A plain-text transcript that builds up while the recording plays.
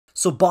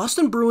So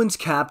Boston Bruins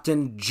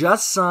captain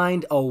just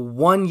signed a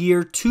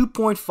 1-year,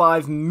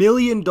 $2.5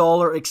 million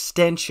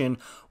extension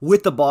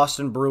with the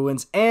Boston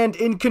Bruins, and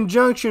in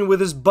conjunction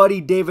with his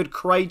buddy David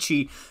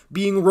Krejci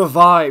being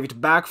revived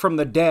back from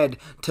the dead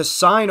to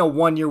sign a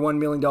 1-year, $1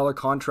 million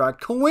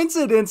contract.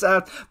 Coincidence,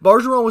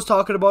 Bergeron was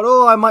talking about,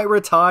 oh, I might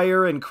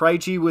retire, and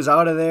Krejci was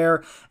out of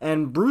there,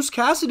 and Bruce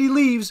Cassidy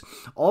leaves.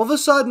 All of a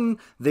sudden,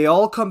 they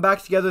all come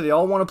back together. They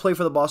all want to play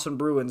for the Boston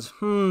Bruins.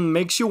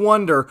 Makes you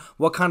wonder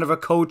what kind of a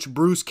coach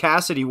Bruce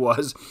Cassidy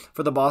was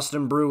for the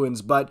Boston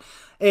Bruins. But,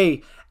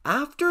 hey,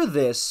 after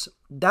this,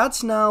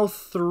 that's now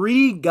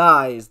 3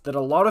 guys that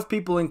a lot of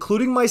people,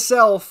 including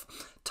myself,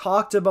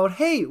 talked about,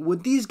 hey,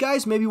 would these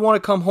guys maybe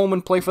want to come home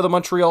and play for the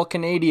Montreal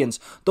Canadiens?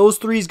 Those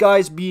 3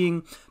 guys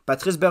being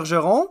Patrice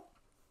Bergeron,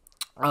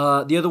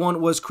 the other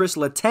one was Chris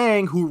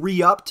Letang, who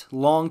re-upped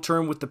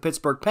long-term with the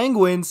Pittsburgh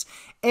Penguins,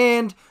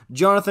 and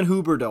Jonathan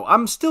Huberdeau.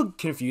 I'm still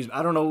confused.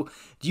 I don't know.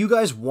 Do you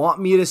guys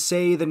want me to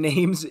say the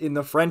names in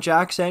the French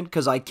accent?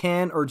 Because I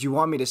can, or do you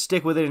want me to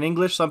stick with it in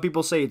English? Some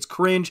people say it's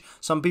cringe.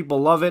 Some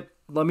people love it.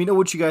 Let me know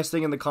what you guys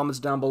think in the comments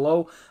down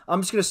below.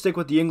 I'm just going to stick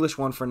with the English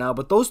one for now.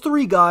 But those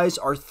 3 guys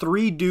are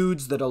 3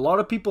 dudes that a lot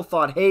of people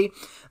thought, hey,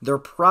 they're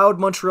proud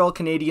Montreal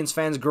Canadiens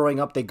fans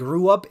growing up. They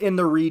grew up in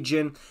the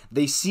region.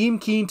 They seem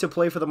keen to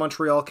play for the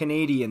Montreal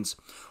Canadiens.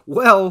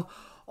 Well,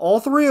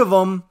 all 3 of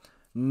them,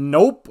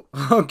 nope.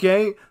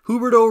 Okay,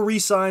 Huberdeau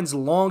re-signs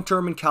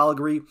long-term in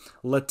Calgary,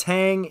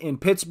 Letang in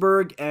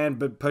Pittsburgh, and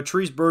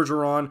Patrice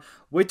Bergeron.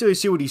 Wait till you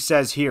see what he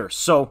says here.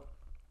 So,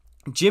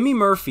 Jimmy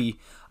Murphy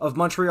of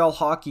Montreal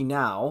Hockey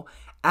Now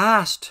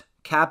asked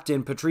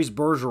Captain Patrice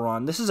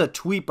Bergeron, this is a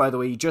tweet, by the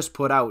way, he just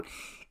put out,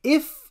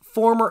 if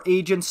former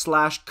agent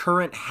 /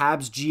 current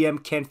Habs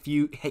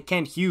GM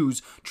Ken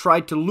Hughes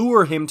tried to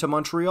lure him to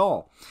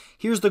Montreal.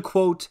 Here's the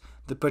quote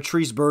that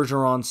Patrice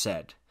Bergeron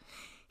said.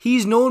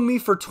 He's known me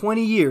for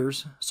 20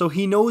 years, so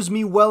he knows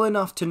me well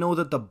enough to know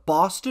that the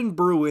Boston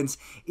Bruins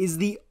is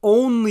the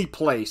only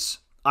place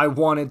I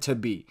wanted to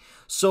be.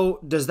 So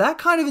does that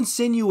kind of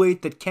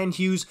insinuate that Ken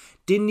Hughes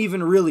didn't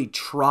even really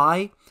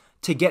try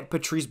to get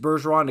Patrice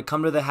Bergeron to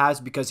come to the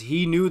Habs because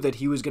he knew that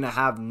he was going to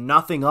have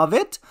nothing of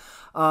it?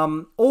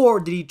 Or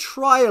did he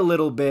try a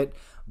little bit,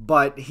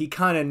 but he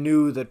kind of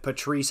knew that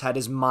Patrice had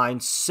his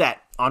mind set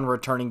on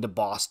returning to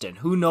Boston?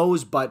 Who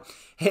knows? But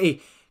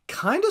hey,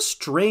 kind of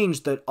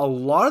strange that a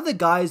lot of the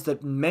guys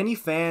that many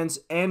fans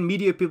and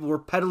media people were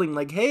peddling,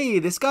 like, hey,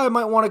 this guy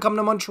might want to come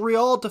to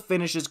Montreal to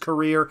finish his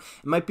career.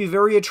 It might be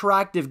very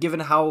attractive given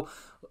how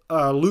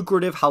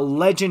lucrative, how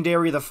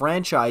legendary the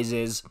franchise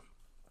is.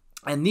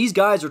 And these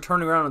guys are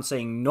turning around and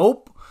saying,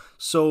 nope.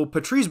 So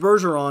Patrice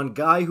Bergeron,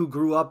 guy who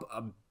grew up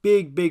a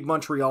big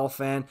Montreal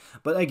fan,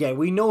 but again,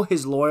 we know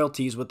his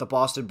loyalties with the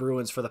Boston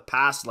Bruins for the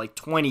past like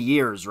 20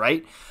 years,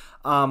 right?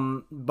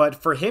 But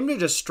for him to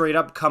just straight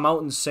up come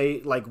out and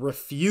say, like,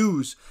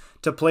 refuse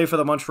to play for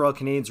the Montreal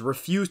Canadiens,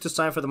 refuse to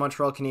sign for the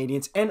Montreal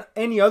Canadiens, and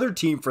any other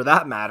team for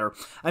that matter.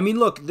 I mean,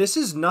 look, this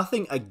is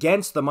nothing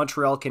against the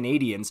Montreal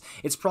Canadiens.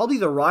 It's probably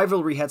the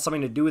rivalry had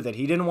something to do with it.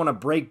 He didn't want to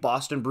break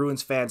Boston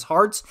Bruins fans'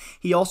 hearts.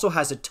 He also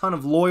has a ton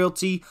of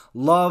loyalty,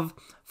 love,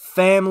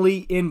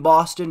 family in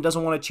Boston.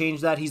 Doesn't want to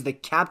change that. He's the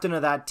captain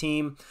of that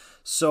team.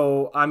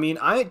 So, I mean,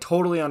 I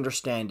totally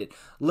understand it.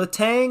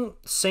 Letang,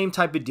 same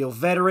type of deal.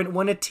 Veteran.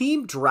 When a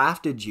team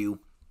drafted you,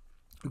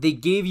 they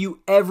gave you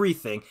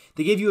everything.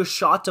 They gave you a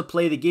shot to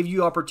play. They gave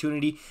you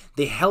opportunity.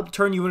 They helped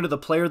turn you into the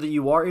player that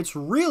you are. It's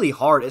really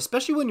hard,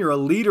 especially when you're a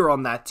leader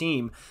on that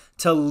team,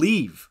 to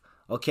leave.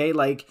 Okay?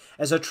 Like,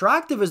 as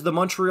attractive as the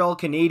Montreal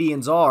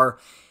Canadiens are,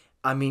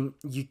 I mean,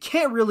 you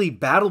can't really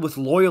battle with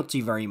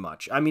loyalty very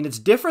much. I mean, it's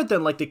different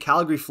than like the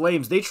Calgary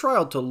Flames. They try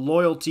out to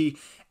loyalty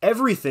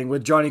everything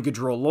with Johnny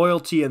Gaudreau,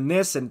 loyalty and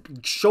this,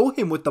 and show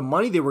him with the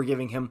money they were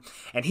giving him,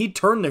 and he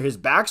turned his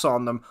backs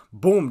on them,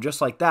 boom,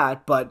 just like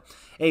that. But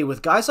hey,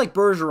 with guys like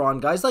Bergeron,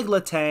 guys like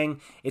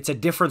Letang, it's a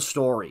different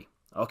story.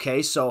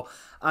 Okay, so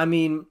I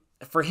mean,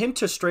 for him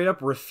to straight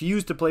up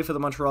refuse to play for the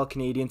Montreal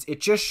Canadiens,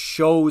 it just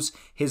shows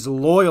his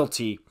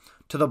loyalty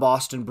to the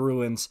Boston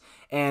Bruins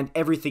and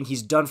everything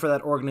he's done for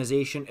that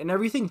organization and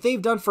everything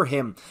they've done for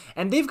him.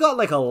 And they've got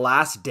like a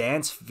last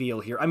dance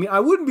feel here. I mean,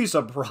 I wouldn't be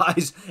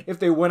surprised if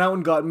they went out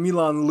and got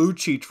Milan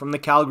Lucic from the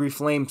Calgary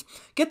Flames.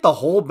 Get the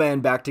whole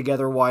band back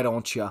together, why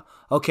don't you?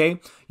 Okay?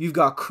 You've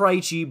got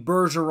Krejci,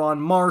 Bergeron,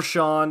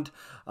 Marchand,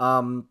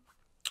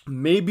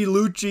 maybe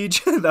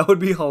Lucic. That would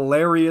be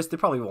hilarious. They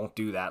probably won't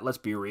do that. Let's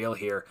be real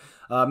here.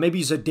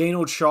 Maybe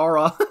Zdeno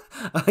Chara,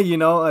 you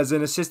know, as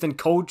an assistant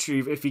coach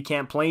if he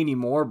can't play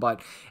anymore.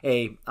 But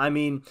hey, I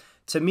mean,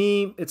 to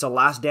me, it's a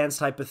last dance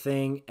type of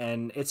thing,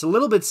 and it's a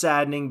little bit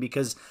saddening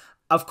because,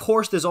 of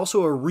course, there's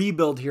also a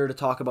rebuild here to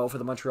talk about for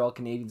the Montreal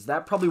Canadiens.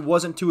 That probably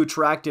wasn't too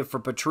attractive for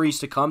Patrice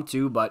to come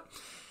to, but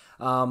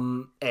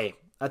hey,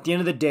 at the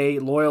end of the day,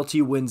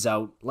 loyalty wins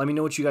out. Let me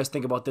know what you guys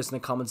think about this in the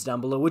comments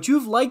down below. Would you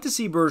have liked to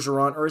see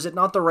Bergeron, or is it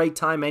not the right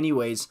time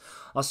anyways?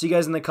 I'll see you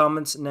guys in the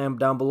comments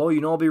down below.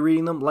 You know I'll be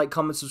reading them. Like,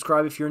 comment,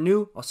 subscribe if you're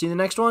new. I'll see you in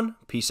the next one.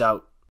 Peace out.